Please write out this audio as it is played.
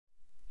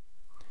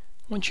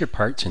Once your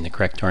part's in the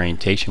correct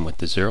orientation with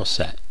the 0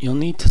 set, you'll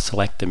need to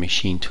select the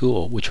machine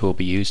tool which will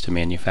be used to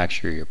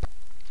manufacture your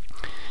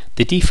part.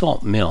 The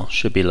default mill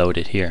should be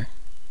loaded here.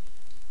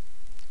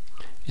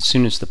 As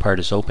soon as the part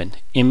is opened,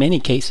 in many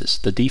cases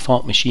the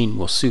default machine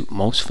will suit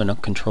most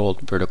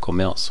Fanuc-controlled vertical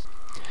mills.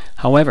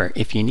 However,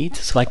 if you need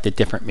to select a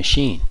different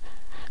machine,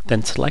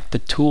 then select the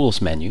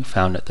Tools menu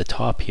found at the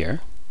top here,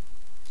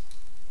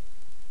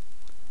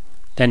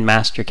 then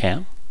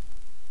Mastercam,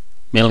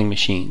 Milling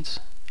Machines,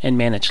 and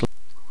Manage.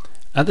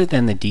 Other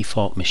than the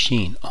default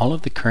machine, all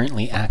of the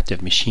currently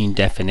active machine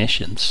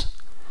definitions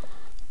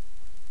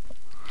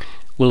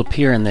will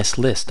appear in this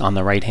list on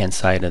the right hand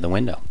side of the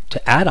window.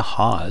 To add a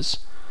Haas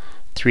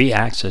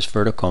 3-axis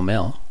vertical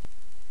mill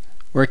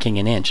working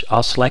an inch,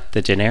 I'll select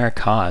the generic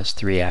Haas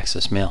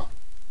 3-axis mill.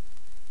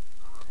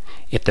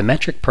 If the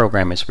metric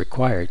program is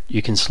required,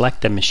 you can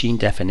select the machine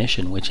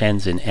definition which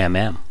ends in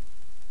mm.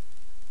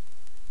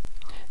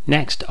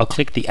 Next, I'll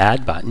click the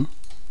Add button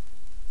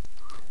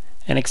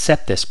and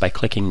accept this by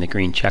clicking the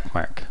green check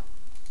mark.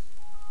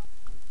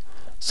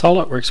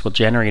 SolidWorks will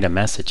generate a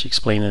message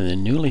explaining the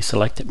newly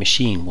selected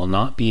machine will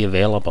not be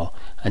available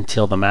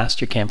until the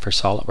Mastercam for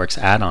SolidWorks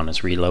add-on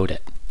is reloaded.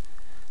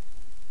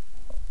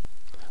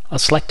 I'll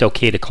select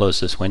OK to close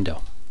this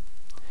window.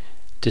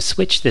 To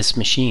switch this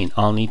machine,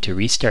 I'll need to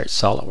restart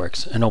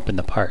SolidWorks and open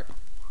the part.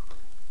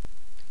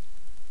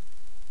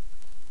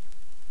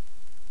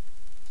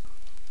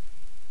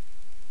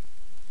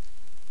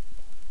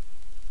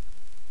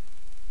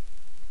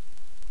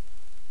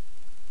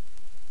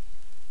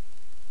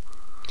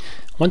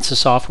 Once the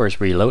software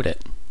is reloaded,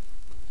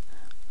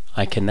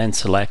 I can then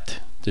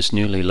select this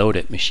newly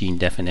loaded machine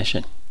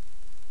definition.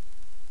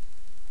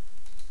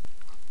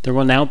 There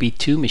will now be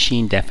 2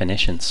 machine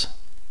definitions.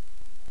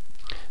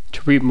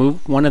 To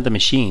remove one of the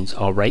machines,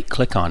 I'll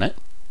right-click on it,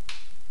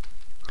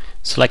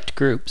 select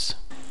Groups,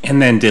 and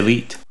then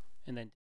Delete.